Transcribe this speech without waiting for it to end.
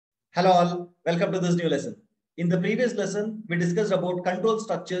Hello all, welcome to this new lesson. In the previous lesson, we discussed about control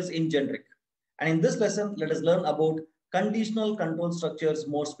structures in generic. And in this lesson, let us learn about conditional control structures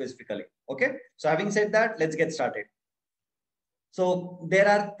more specifically. Okay, so having said that, let's get started. So there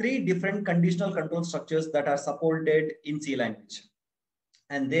are three different conditional control structures that are supported in C language.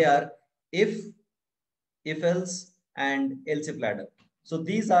 And they are if else, and else if ladder. So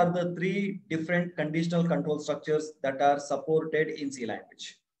these are the three different conditional control structures that are supported in C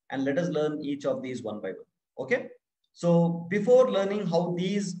language. And let us learn each of these one by one. Okay. So before learning how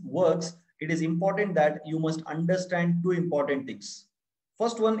these works, it is important that you must understand two important things.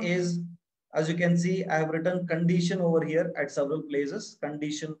 First one is, as you can see, I have written condition over here at several places,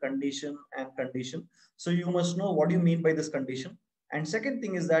 condition, condition, and condition. So you must know what you mean by this condition. And second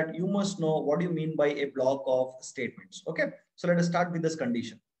thing is that you must know what you mean by a block of statements. Okay. So let us start with this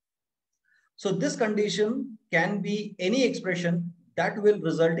condition. So this condition can be any expression that will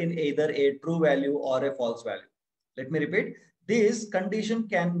result in either a true value or a false value. Let me repeat. This condition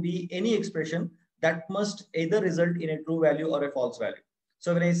can be any expression that must either result in a true value or a false value.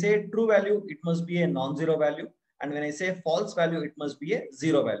 So when I say true value, it must be a non-zero value. And when I say false value, it must be a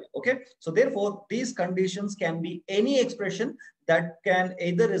zero value. Okay. So therefore, these conditions can be any expression that can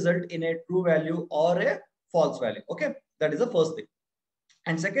either result in a true value or a false value. Okay. That is the first thing.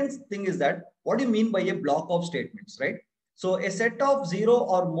 And second thing is that what do you mean by a block of statements, right? So a set of zero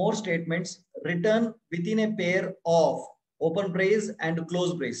or more statements written within a pair of open brace and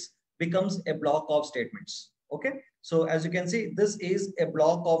close brace becomes a block of statements. Okay. So as you can see, this is a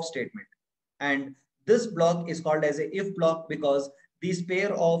block of statement. And this block is called as a if block because this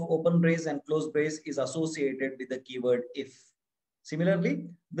pair of open brace and close brace is associated with the keyword if. Similarly,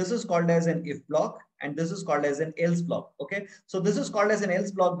 this is called as an if block and this is called as an else block. Okay. So this is called as an else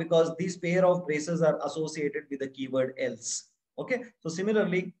block because these pair of braces are associated with the keyword else. Okay. So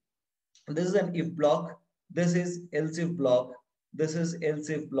similarly, this is an if block. This is else if block. This is else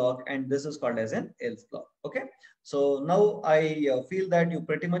if block and this is called as an else block. Okay. So now I feel that you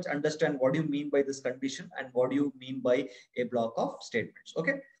pretty much understand what you mean by this condition and what you mean by a block of statements.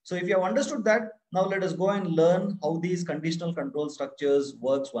 Okay. So if you have understood that, now let us go and learn how these conditional control structures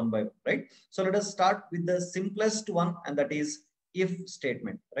works one by one, right? So let us start with the simplest one, and that is if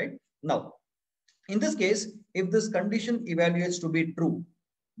statement, right? Now, in this case, if this condition evaluates to be true,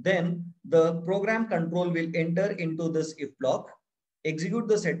 then the program control will enter into this if block, execute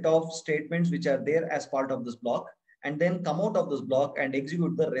the set of statements which are there as part of this block, and then come out of this block and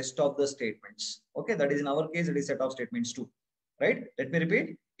execute the rest of the statements. Okay, that is in our case, it is set of statements too, right? Let me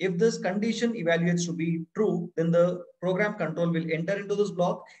repeat. If this condition evaluates to be true, then the program control will enter into this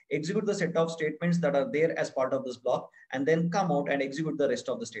block, execute the set of statements that are there as part of this block, and then come out and execute the rest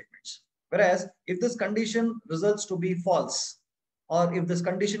of the statements. Whereas if this condition results to be false, or if this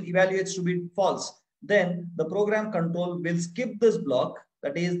condition evaluates to be false, then the program control will skip this block.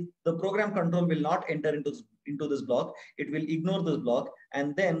 That is, the program control will not enter into this block. It will ignore this block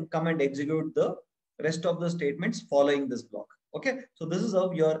and then come and execute the rest of the statements following this block. Okay. So this is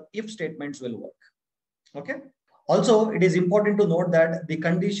how your if statements will work. Okay. Also, it is important to note that the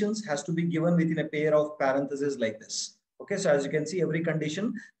conditions has to be given within a pair of parentheses like this. Okay. So as you can see, every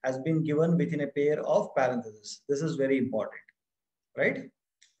condition has been given within a pair of parentheses. This is very important, right?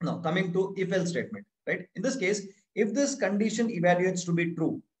 Now coming to if else statement, right? In this case, if this condition evaluates to be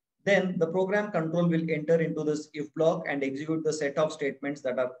true, then the program control will enter into this if block and execute the set of statements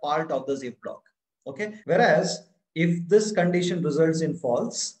that are part of this if block. Okay. Whereas if this condition results in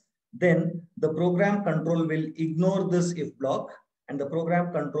false, then the program control will ignore this if block and the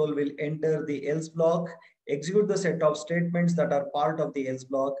program control will enter the else block, execute the set of statements that are part of the else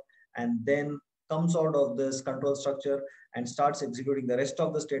block, and then comes out of this control structure and starts executing the rest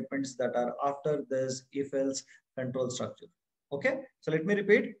of the statements that are after this if else control structure. Okay. So let me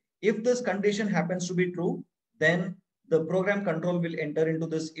repeat. If this condition happens to be true, then the program control will enter into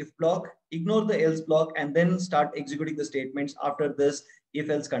this if block, ignore the else block, and then start executing the statements after this if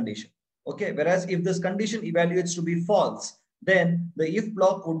else condition. Okay. Whereas if this condition evaluates to be false, then the if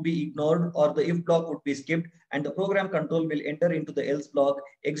block would be ignored or the if block would be skipped and the program control will enter into the else block,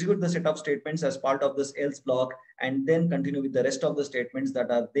 execute the set of statements as part of this else block, and then continue with the rest of the statements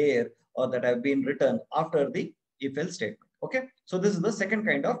that are there or that have been written after the if else statement. Okay. So this is the second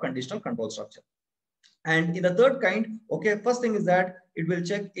kind of conditional control structure. And in the third kind, okay, first thing is that it will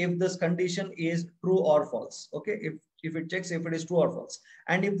check if this condition is true or false. Okay, if it checks if it is true or false,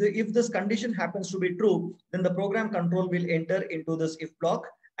 and if this condition happens to be true, then the program control will enter into this if block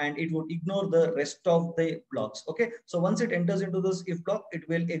and it would ignore the rest of the blocks. Okay, so once it enters into this if block, it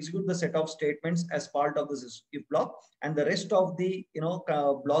will execute the set of statements as part of this if block, and the rest of the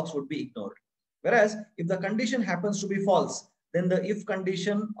blocks would be ignored. Whereas if the condition happens to be false, then the if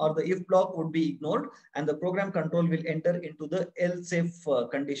condition or the if block would be ignored, and the program control will enter into the else if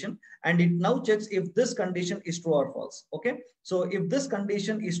condition, and it now checks if this condition is true or false. Okay, so if this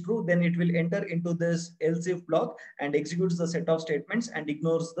condition is true, then it will enter into this else if block and executes the set of statements and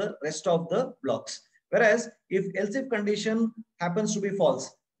ignores the rest of the blocks. Whereas if else if condition happens to be false,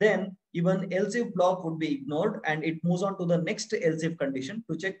 then even else if block would be ignored, and it moves on to the next else if condition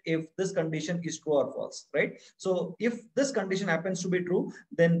to check if this condition is true or false, right? So if this condition happens to be true,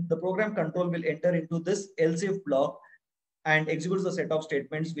 then the program control will enter into this else if block and executes the set of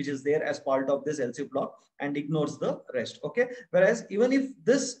statements which is there as part of this else if block and ignores the rest. Okay, whereas even if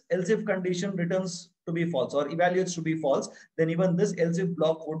this else if condition returns to be false or evaluates to be false, then even this else if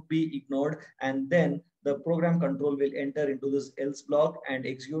block would be ignored, and then the program control will enter into this else block and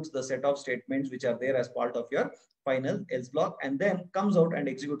executes the set of statements which are there as part of your final else block, and then comes out and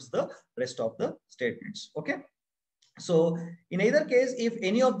executes the rest of the statements. Okay, so in either case, if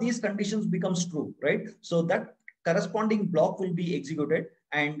any of these conditions becomes true, right, so that corresponding block will be executed,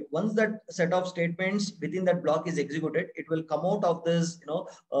 and once that set of statements within that block is executed, it will come out of this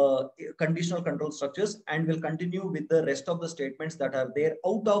conditional control structures and will continue with the rest of the statements that are there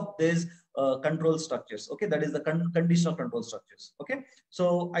out of this control structures. Okay, that is the conditional control structures. Okay,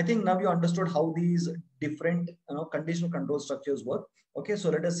 so I think now you understood how these different conditional control structures work. Okay, so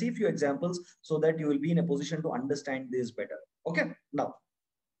let us see a few examples so that you will be in a position to understand this better. Okay, now,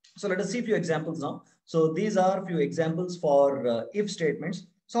 so let us see a few examples now. So these are a few examples for if statements.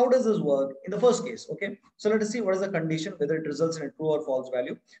 So how does this work in the first case? Okay, so let us see what is the condition, whether it results in a true or false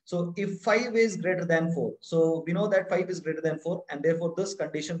value. So if 5 is greater than 4, so we know that 5 is greater than 4, and therefore this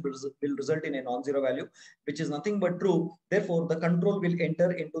condition will result in a non-zero value, which is nothing but true. Therefore the control will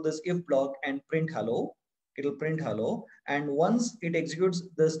enter into this if block and print hello. It will print hello, and once it executes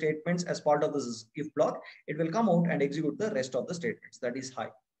the statements as part of this if block, it will come out and execute the rest of the statements, that is hi.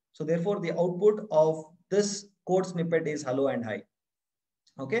 So therefore the output of this code snippet is hello and hi.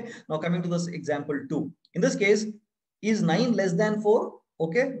 Okay, now coming to this example 2. In this case, is 9 less than 4?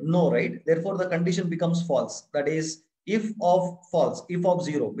 Okay, no, right? Therefore the condition becomes false. That is, if of false, if of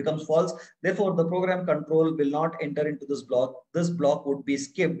 0 becomes false, therefore the program control will not enter into this block. This block would be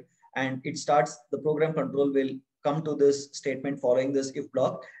skipped, and it starts, the program control will come to this statement following this if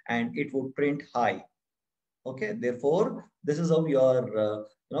block, and it would print hi. Okay, therefore this is how your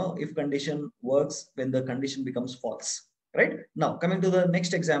if condition works when the condition becomes false. Right, now coming to the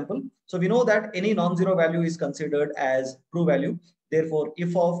next example. So we know that any non-zero value is considered as true value. Therefore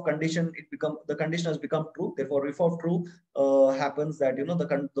if of condition, the condition has become true. Therefore if of true happens, that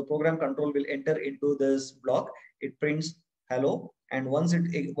the program control will enter into this block. It prints hello, and once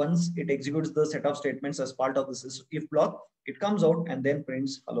it executes the set of statements as part of this if block, it comes out and then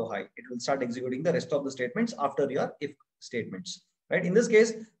prints hello hi. It will start executing the rest of the statements after your if statements. Right, in this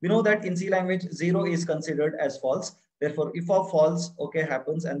case we know that in C language 0 is considered as false. Therefore if of false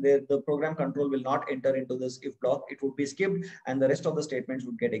happens, and the program control will not enter into this if block, it would be skipped and the rest of the statements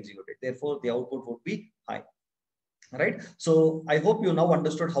would get executed. Therefore the output would be hi. Right, so I hope you now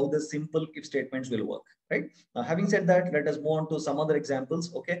understood how the simple if statements will work. Right, now having said that, let us move on to some other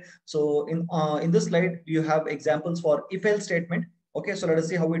examples. Okay, so in this slide you have examples for if-else statement. Okay, so let us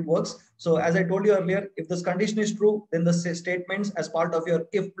see how it works. So as I told you earlier, if this condition is true, then the statements as part of your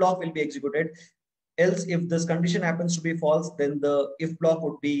if block will be executed. Else, if this condition happens to be false, then the if block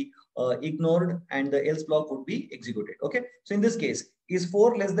would be ignored and the else block would be executed. Okay, so in this case, is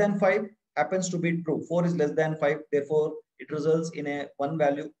 4 less than 5? Happens to be true. 4 is less than 5. Therefore it results in a 1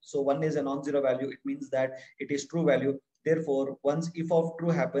 value. So 1 is a non-zero value. It means that it is true value. Therefore once if of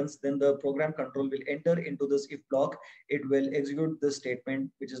true happens, then the program control will enter into this if block. It will execute this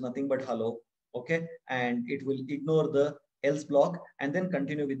statement, which is nothing but hello. Okay, and it will ignore the else block and then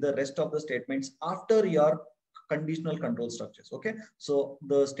continue with the rest of the statements after your conditional control structures. Okay, so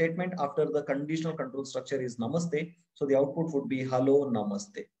the statement after the conditional control structure is namaste. So the output would be hello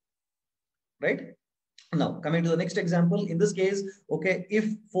namaste. Right, now coming to the next example. In this case, okay, if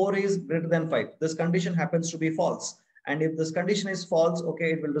 4 is greater than 5, this condition happens to be false, and if this condition is false,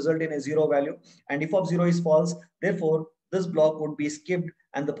 okay, it will result in a 0 value, and if of 0 is false, therefore this block would be skipped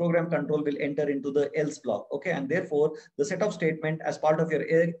and the program control will enter into the else block. Okay, and therefore the set of statement as part of your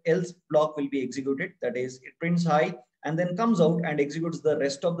else block will be executed. That is, it prints hi and then comes out and executes the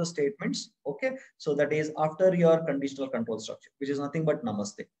rest of the statements. Okay, so that is after your conditional control structure, which is nothing but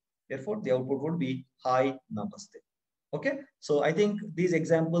namaste. Therefore the output would be hi namaste. Okay, so I think these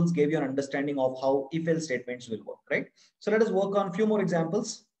examples gave you an understanding of how if-else statements will work, right? So let us work on a few more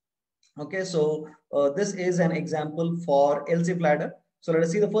examples. Okay, so this is an example for else if ladder. So let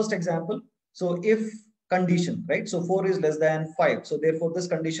us see the first example. So if condition, right? So 4 is less than 5. So therefore this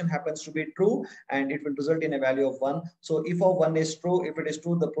condition happens to be true and it will result in a value of 1. So if of 1 is true, if it is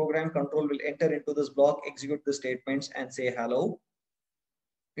true, the program control will enter into this block, execute the statements and say hello.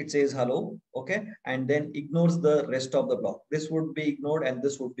 It says hello, okay, and then ignores the rest of the block. This would be ignored and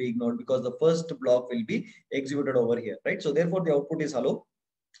this would be ignored because the first block will be executed over here, right? So therefore the output is hello.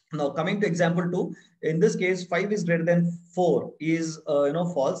 Now coming to example 2, in this case 5 is greater than 4 is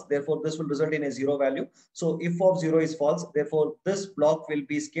false, therefore this will result in a 0 value. So if of 0 is false, therefore this block will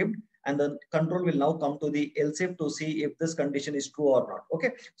be skipped and the control will now come to the else if to see if this condition is true or not.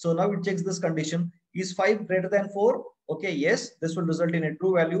 Okay, so now it checks this condition. Is 5 greater than 4? Okay, yes, this will result in a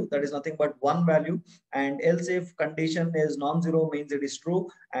true value, that is nothing but 1 value. And else if condition is non-zero means it is true,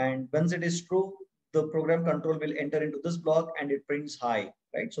 and once it is true, the program control will enter into this block and it prints high,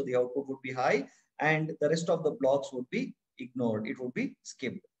 right? So the output would be high and the rest of the blocks would be ignored. It would be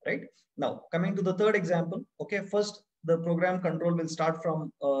skipped, right? Now coming to the third example. Okay, first the program control will start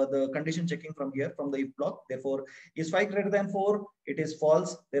from the condition checking from here, from the if block. Therefore, is 5 greater than 4? It is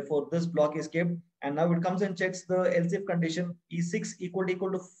false. Therefore, this block is skipped. And now it comes and checks the else if condition. Is 6 equal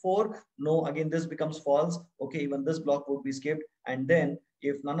to 4? No, again, this becomes false. Okay, even this block would be skipped. And then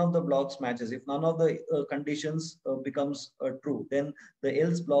if none of the blocks matches, if none of the conditions becomes true, then the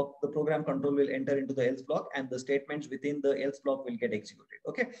else block, the program control will enter into the else block and the statements within the else block will get executed.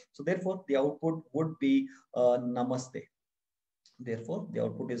 Okay, so therefore the output would be namaste. Therefore the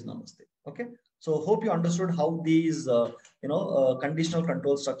output is namaste. Okay, so hope you understood how these conditional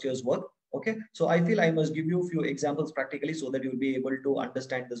control structures work. Okay, so I feel I must give you a few examples practically so that you'll be able to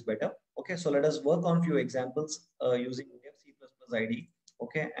understand this better. Okay, so let us work on few examples using C++ IDE.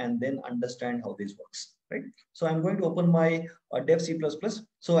 Okay, and then understand how this works, right? So I'm going to open my dev C++.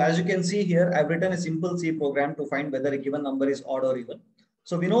 So as you can see here, I've written a simple C program to find whether a given number is odd or even.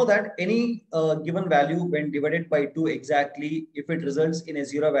 So we know that any given value when divided by 2 exactly, if it results in a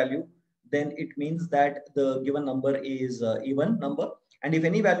 0 value, then it means that the given number is even number. And if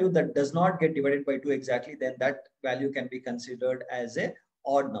any value that does not get divided by 2 exactly, then that value can be considered as a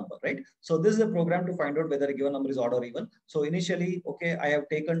odd number, right? So this is a program to find out whether a given number is odd or even. So initially, okay, I have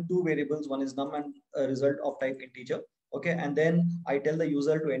taken two variables. One is num and a result of type integer. Okay, and then I tell the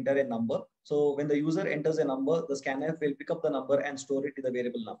user to enter a number. So when the user enters a number, the scanf will pick up the number and store it in the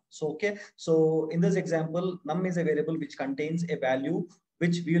variable num. So okay, so in this example, num is a variable which contains a value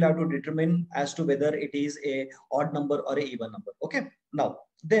which we will have to determine as to whether it is a odd number or a even number. Okay, now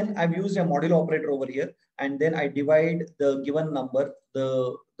then I've used a modulo operator over here, and then I divide the given number,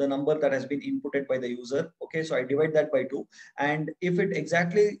 the number that has been inputted by the user. Okay, so I divide that by 2, and if it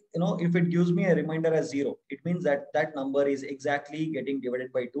exactly, if it gives me a reminder as 0, it means that that number is exactly getting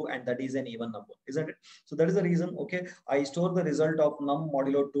divided by 2, and that is an even number, isn't it? So that is the reason. Okay, I store the result of num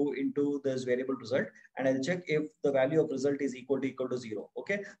modulo 2 into this variable result, and I'll check if the value of result is equal to 0.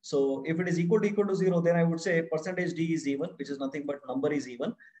 Okay, so if it is equal to 0, then I would say percentage d is even, which is nothing but number is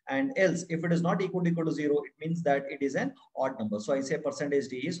even. And else if it is not equal to 0, it means that it is an odd number. So I say percentage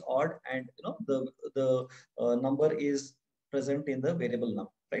d is odd, and the number is present in the variable num,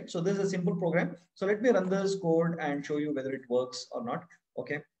 right? So this is a simple program. So let me run this code and show you whether it works or not.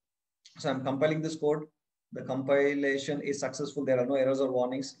 Okay, so I'm compiling this code. The compilation is successful. There are no errors or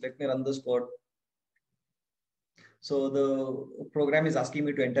warnings. Let me run this code. So the program is asking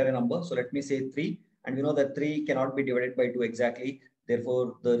me to enter a number. So let me say 3, and we know that 3 cannot be divided by 2 exactly.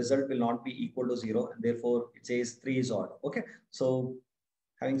 Therefore, the result will not be equal to 0, and therefore it says 3 is odd. Okay, so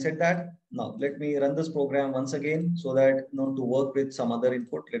having said that, now let me run this program once again so that to work with some other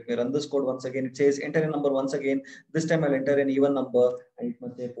input. Let me run this code once again. It says enter a number once again. This time I'll enter an even number, and it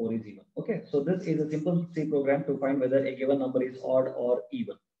must say 4 is even. Okay, so this is a simple C program to find whether a given number is odd or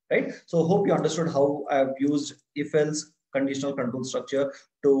even, right? So hope you understood how I've used if-else conditional control structure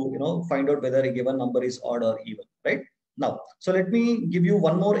to find out whether a given number is odd or even, right? Now, so let me give you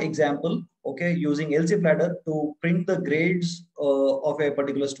one more example, okay, using else if ladder to print the grades of a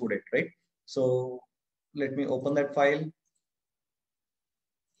particular student, right? So let me open that file.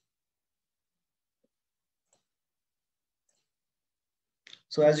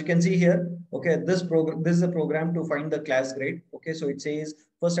 So as you can see here, okay, this is a program to find the class grade. Okay, so it says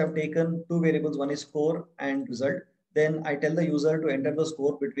first I've taken two variables, one is score and result. then I tell the user to enter the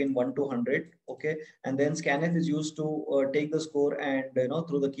score between 1 to 100. Okay. And then scanf is used to take the score and,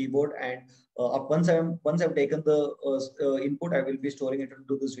 through the keyboard. And once I've taken the input, I will be storing it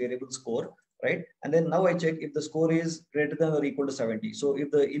into this variable score, right? And then now I check if the score is greater than or equal to 70. So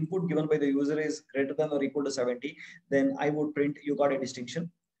if the input given by the user is greater than or equal to 70, then I would print you got a distinction.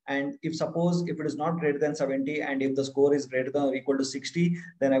 And if suppose if it is not greater than 70 and if the score is greater than or equal to 60,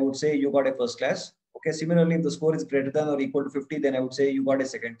 then I would say you got a first class. Okay. Similarly, if the score is greater than or equal to 50, then I would say you got a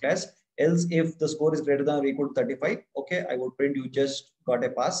second class. Else, if the score is greater than or equal to 35, okay, I would print you just got a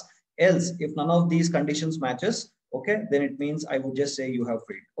pass. Else, if none of these conditions matches, okay, then it means I would just say you have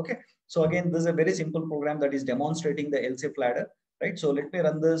failed. Okay. So again, this is a very simple program that is demonstrating the else if ladder, right? So let me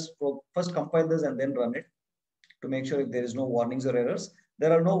run this, first compile this and then run it to make sure if there is no warnings or errors.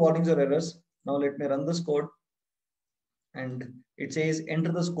 There are no warnings or errors. Now let me run this code and it says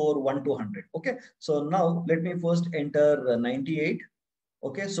enter the score 1 to 100. Okay. So now let me first enter 98.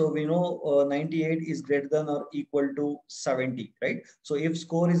 Okay, so we know 98 is greater than or equal to 70, right? So if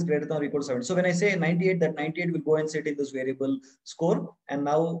score is greater than or equal to 70. So when I say 98, that 98 will go and sit in this variable score. And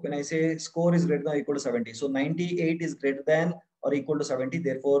now when I say score is greater than or equal to 70, so 98 is greater than or equal to 70.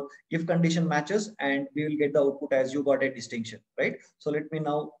 Therefore, if condition matches, and we will get the output as you got a distinction, right? So let me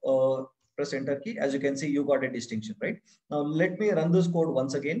now press enter key. As you can see, you got a distinction, right? Now let me run this code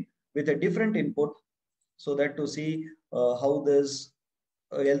once again with a different input so that to see how this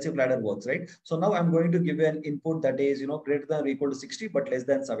else if ladder works, right? So now I'm going to give you an input that is, greater than or equal to 60, but less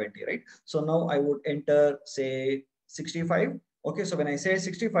than 70, right? So now I would enter, say, 65. Okay, so when I say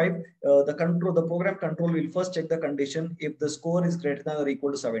 65, the program control will first check the condition if the score is greater than or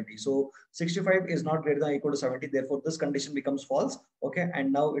equal to 70. So 65 is not greater than or equal to 70. Therefore, this condition becomes false. Okay,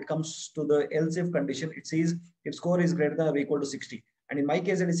 and now it comes to the else if condition. It says if score is greater than or equal to 60. And in my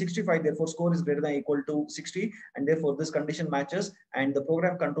case, it is 65. Therefore, score is greater than or equal to 60. And therefore, this condition matches. And the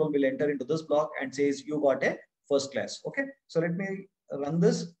program control will enter into this block and says you got a first class. Okay. So let me run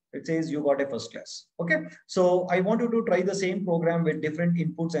this. It says you got a first class. Okay. So I want you to try the same program with different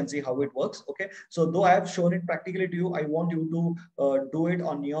inputs and see how it works. Okay. So though I have shown it practically to you, I want you to do it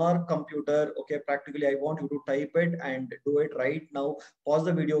on your computer. Okay. Practically, I want you to type it and do it right now. Pause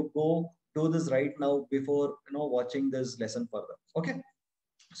the video, go do this right now before watching this lesson further. Okay.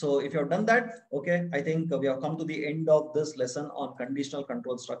 So if you have done that, okay, I think we have come to the end of this lesson on conditional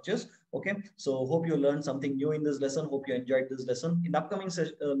control structures. Okay, so hope you learned something new in this lesson. Hope you enjoyed this lesson. In the upcoming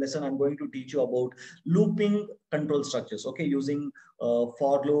lesson, I'm going to teach you about looping control structures. Okay, using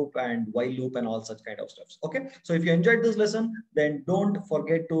for loop and while loop and all such kind of stuff. Okay, so if you enjoyed this lesson, then don't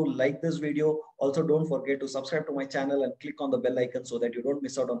forget to like this video. Also, don't forget to subscribe to my channel and click on the bell icon so that you don't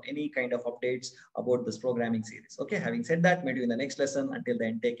miss out on any kind of updates about this programming series. Okay, having said that, meet you in the next lesson. Until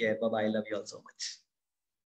then, take care. Bye bye. I love you all so much.